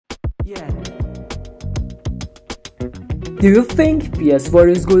Yeah. Do you think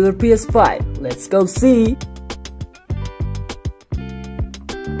PS4 is good or PS5? Let's go see!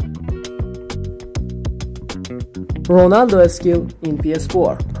 Ronaldo skill in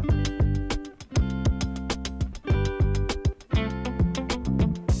PS4.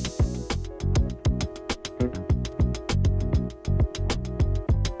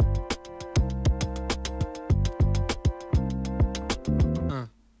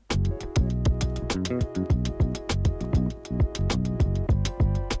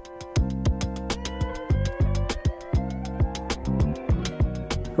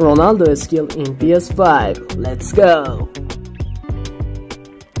 Ronaldo skill in PS5. Let's go!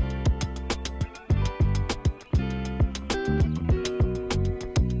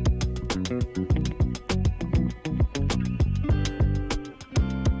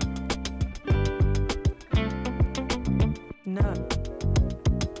 No.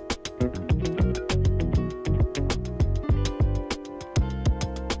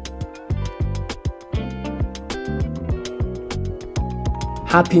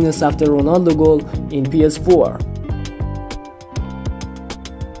 Happiness after Ronaldo goal in PS4.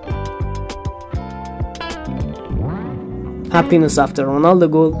 Happiness after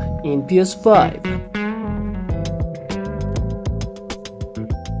Ronaldo goal in PS5.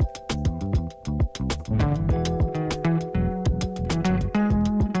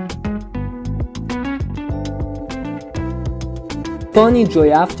 Funny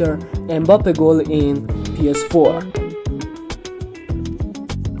joy after Mbappe goal in PS4.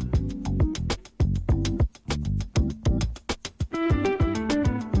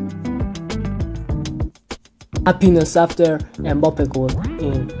 Happiness after Mbappe goal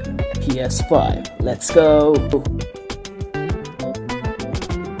in PS5. Let's go!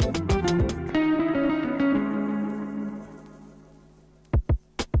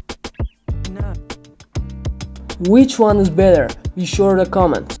 No. Which one is better? Be sure to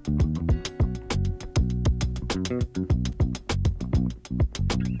comment.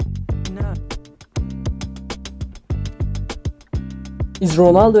 No. Is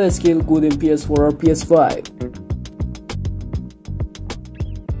Ronaldo skill good in PS4 or PS5? No.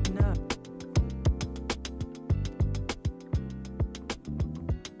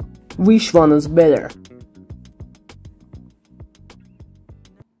 Which one is better?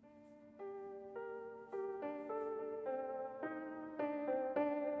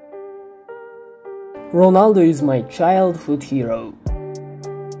 Ronaldo is my childhood hero.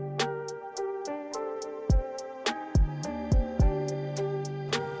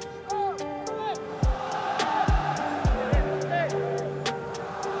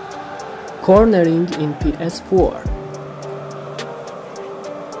 Cornering in PS4.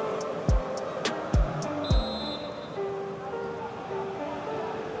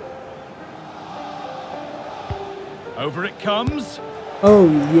 Over it comes. Oh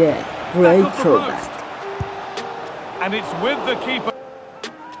yeah, great throwback. And it's with the keeper.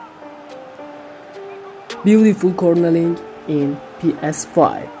 Beautiful cornering in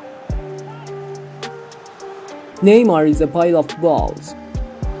PS5. Neymar is a pile of balls.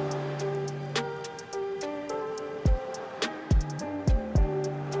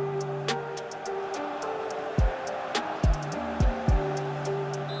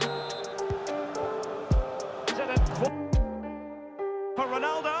 For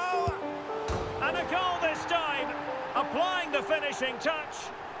Ronaldo, and a goal this time, applying the finishing touch.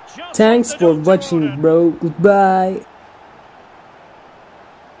 Thanks for watching, bro. Goodbye.